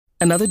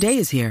Another day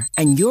is here,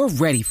 and you're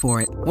ready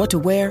for it. What to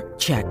wear?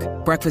 Check.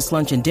 Breakfast,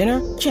 lunch, and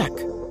dinner? Check.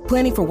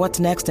 Planning for what's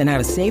next and how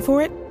to save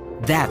for it?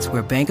 That's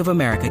where Bank of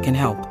America can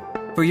help.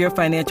 For your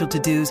financial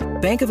to-dos,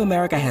 Bank of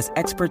America has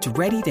experts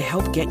ready to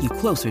help get you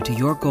closer to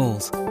your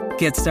goals.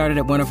 Get started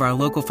at one of our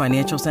local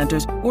financial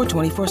centers or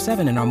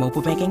 24/7 in our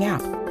mobile banking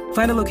app.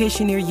 Find a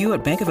location near you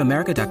at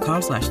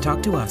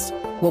bankofamerica.com/talktous.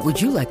 What would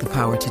you like the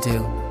power to do?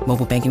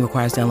 Mobile banking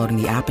requires downloading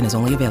the app and is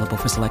only available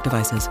for select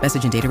devices.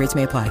 Message and data rates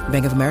may apply.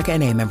 Bank of America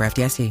N.A., member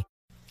FDIC.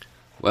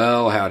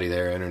 Well, howdy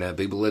there, Internet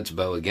people. It's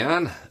Bo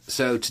again.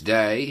 So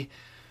today,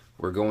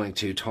 we're going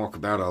to talk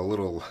about a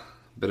little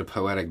bit of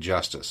poetic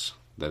justice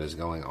that is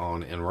going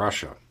on in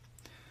Russia.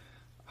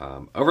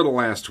 Over the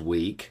last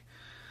week,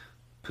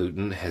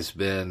 Putin has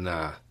been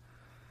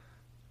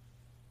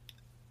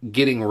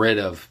getting rid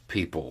of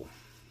people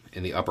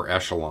in the upper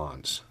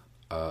echelons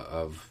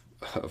of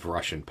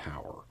Russian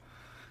power.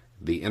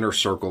 The inner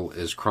circle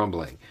is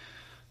crumbling.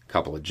 A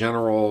couple of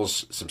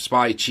generals, some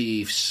spy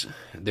chiefs.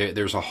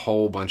 There's a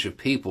whole bunch of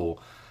people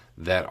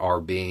that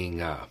are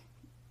being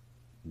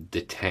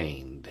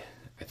detained,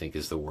 I think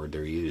is the word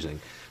they're using.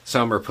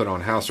 Some are put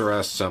on house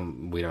arrest,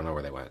 some we don't know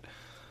where they went.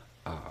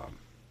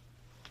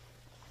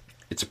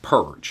 It's a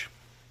purge.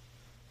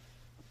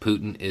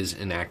 Putin is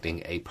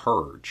enacting a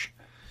purge.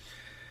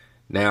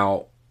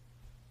 Now,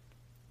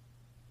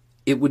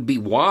 it would be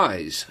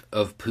wise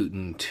of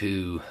Putin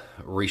to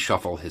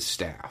reshuffle his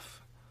staff.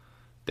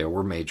 There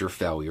were major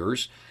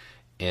failures,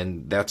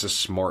 and that's a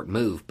smart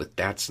move, but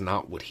that's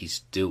not what he's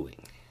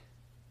doing.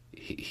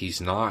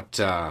 He's not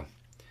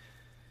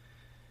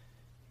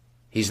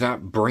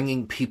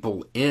bringing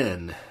people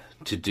in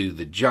to do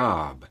the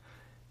job.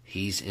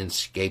 He's in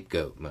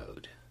scapegoat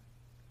mode.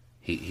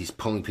 He's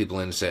pulling people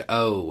in and say,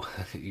 oh,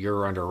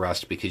 you're under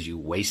arrest because you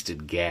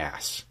wasted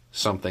gas,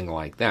 something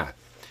like that.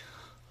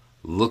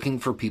 Looking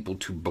for people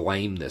to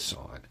blame this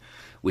on,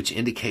 which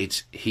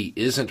indicates he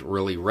isn't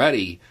really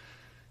ready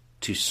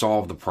to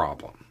solve the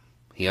problem.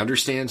 He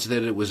understands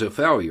that it was a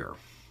failure,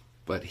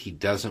 but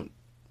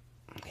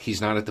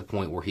he's not at the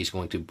point where he's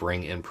going to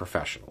bring in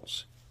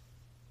professionals.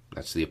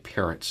 That's the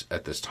appearance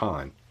at this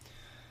time.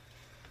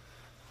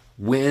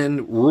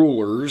 When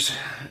rulers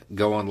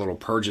go on little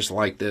purges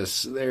like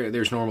this,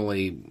 there's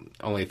normally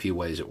only a few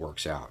ways it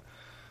works out.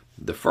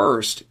 The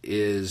first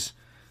is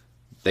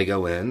they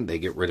go in, they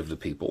get rid of the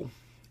people,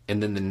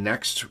 and then the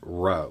next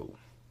row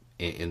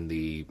in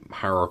the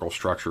hierarchical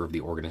structure of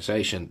the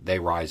organization, they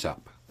rise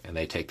up and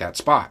they take that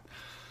spot.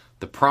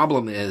 The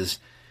problem is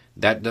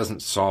that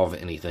doesn't solve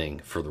anything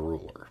for the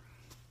ruler.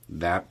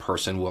 That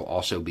person will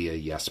also be a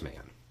yes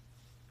man.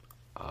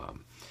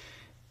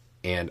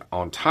 And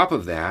on top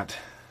of that,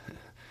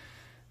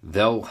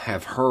 they'll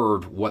have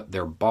heard what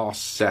their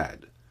boss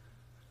said.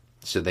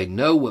 So they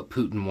know what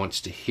Putin wants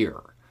to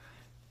hear.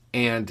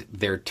 And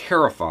they're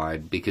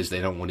terrified because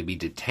they don't want to be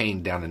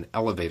detained down an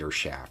elevator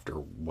shaft or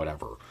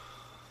whatever.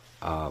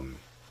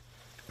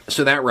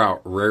 So that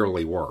route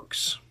rarely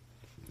works.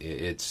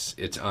 It's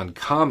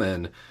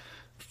uncommon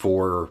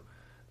for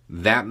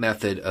that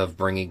method of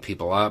bringing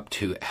people up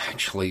to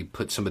actually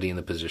put somebody in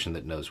the position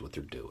that knows what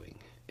they're doing.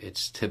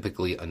 It's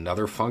typically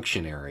another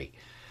functionary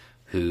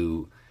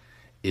who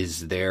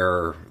is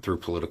there through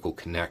political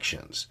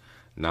connections,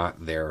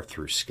 not there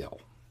through skill.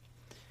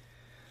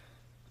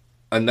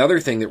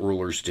 Another thing that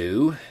rulers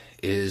do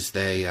is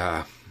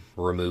they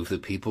remove the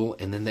people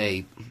and then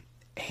they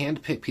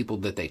handpick people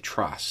that they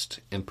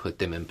trust and put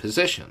them in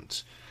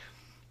positions.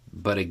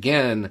 But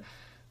again,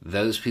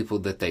 those people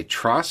that they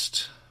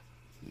trust,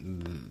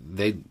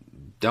 they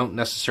don't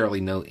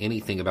necessarily know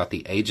anything about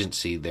the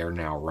agency they're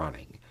now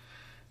running.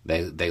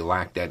 They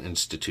lack that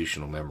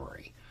institutional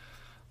memory.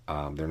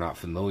 They're not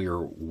familiar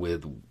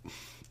with,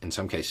 in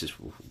some cases,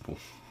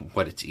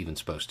 what it's even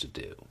supposed to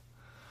do.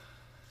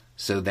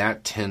 So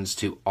that tends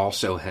to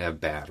also have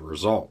bad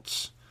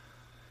results.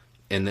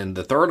 And then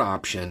the third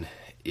option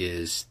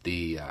is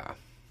the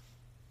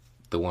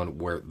one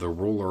where the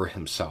ruler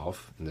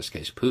himself, in this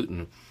case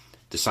Putin,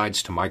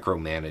 decides to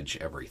micromanage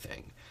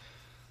everything.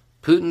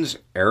 Putin's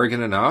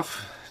arrogant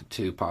enough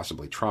to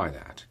possibly try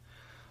that.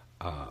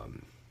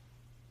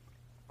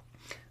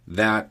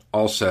 That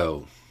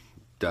also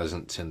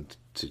doesn't tend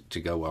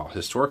to go well.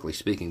 Historically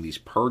speaking, these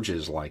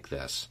purges like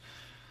this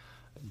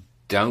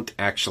don't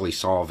actually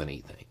solve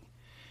anything.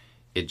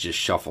 It just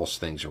shuffles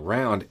things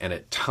around, and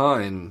at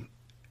time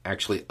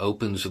actually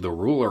opens the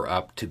ruler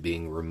up to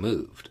being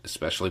removed,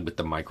 especially with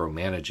the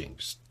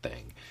micromanaging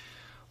thing.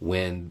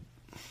 When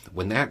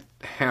that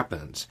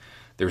happens,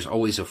 there's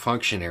always a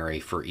functionary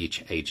for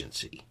each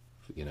agency.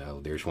 You know,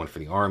 there's one for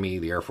the Army,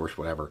 the Air Force,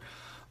 whatever.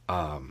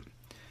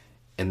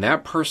 And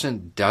that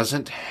person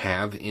doesn't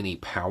have any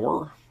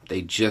power.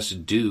 They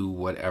just do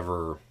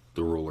whatever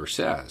the ruler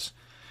says.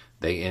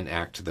 They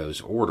enact those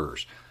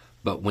orders.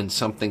 But when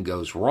something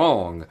goes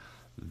wrong,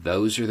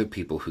 those are the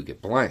people who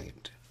get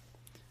blamed.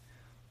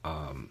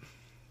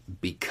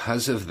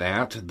 Because of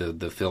that,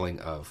 the feeling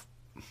of,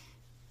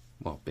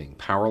 being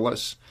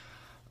powerless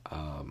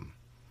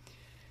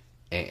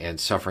and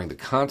suffering the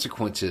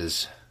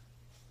consequences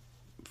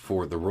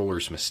for the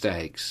ruler's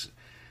mistakes,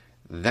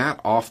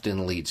 that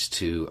often leads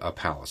to a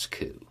palace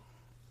coup.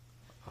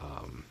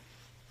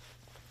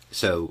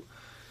 So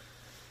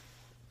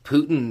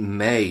Putin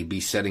may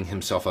be setting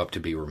himself up to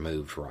be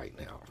removed right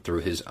now through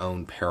his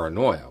own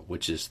paranoia,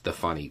 which is the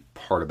funny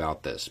part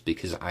about this,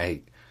 because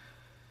I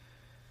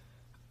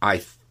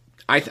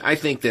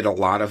think that a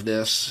lot of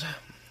this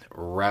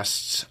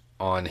rests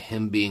on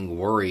him being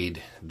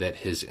worried that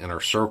his inner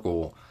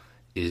circle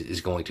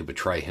is going to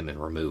betray him and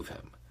remove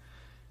him.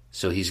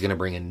 So he's going to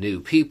bring in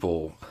new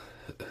people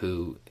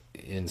who,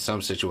 in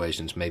some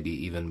situations, may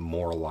be even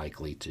more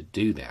likely to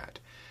do that.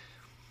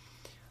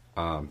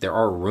 There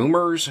are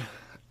rumors.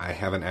 I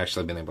haven't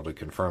actually been able to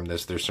confirm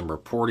this. There's some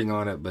reporting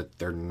on it, but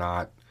they're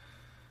not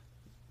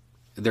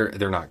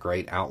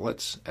great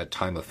outlets at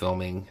time of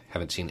filming.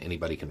 Haven't seen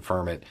anybody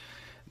confirm it.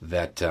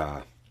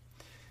 That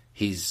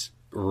he's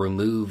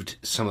removed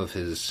some of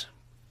his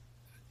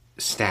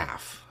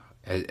staff,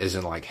 as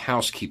in like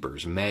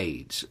housekeepers,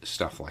 maids,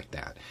 stuff like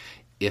that.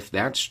 If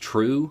that's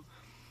true,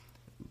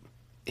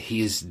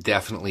 he's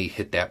definitely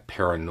hit that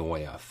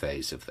paranoia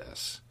phase of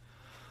this.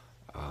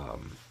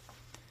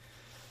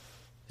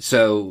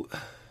 So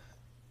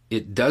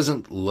it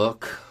doesn't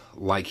look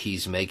like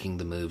he's making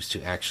the moves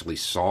to actually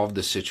solve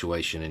the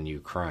situation in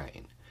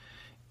Ukraine.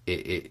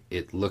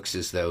 It looks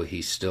as though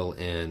he's still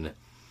in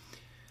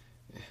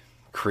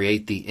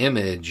create the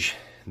image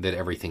that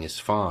everything is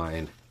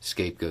fine,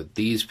 scapegoat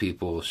these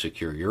people,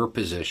 secure your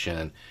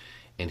position,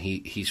 and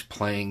he's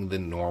playing the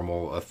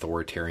normal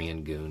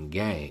authoritarian goon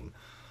game.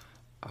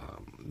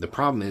 The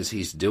problem is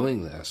he's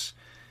doing this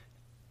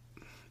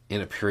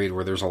in a period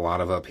where there's a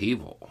lot of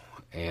upheaval.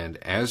 And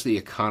as the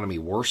economy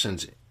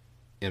worsens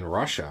in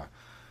Russia,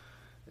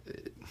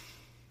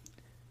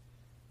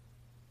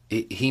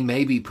 he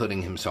may be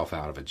putting himself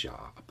out of a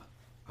job.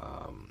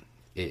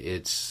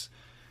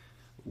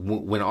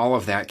 When all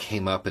of that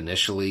came up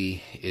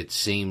initially, it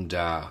seemed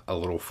a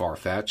little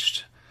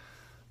far-fetched,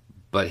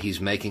 but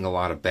he's making a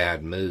lot of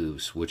bad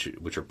moves, which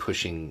are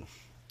pushing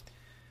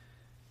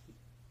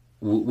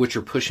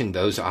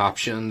those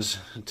options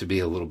to be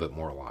a little bit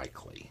more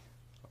likely.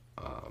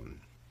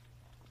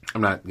 I'm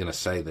not going to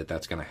say that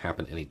that's going to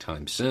happen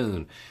anytime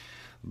soon,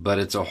 but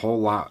it's a whole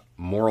lot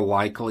more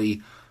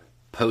likely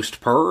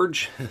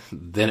post-purge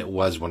than it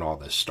was when all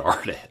this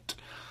started.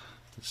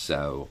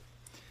 So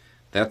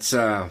that's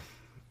where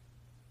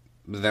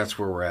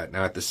we're at.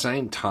 Now, at the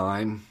same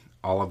time,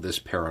 all of this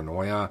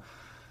paranoia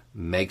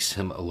makes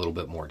him a little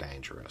bit more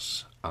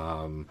dangerous.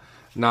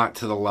 Not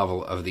to the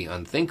level of the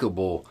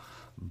unthinkable,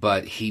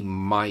 but he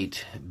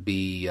might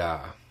be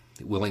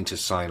willing to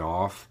sign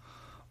off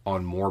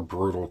on more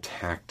brutal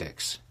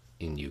tactics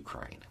in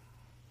Ukraine.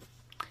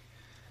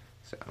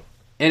 So,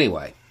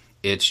 anyway,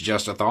 it's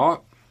just a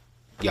thought.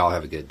 Y'all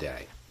have a good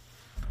day.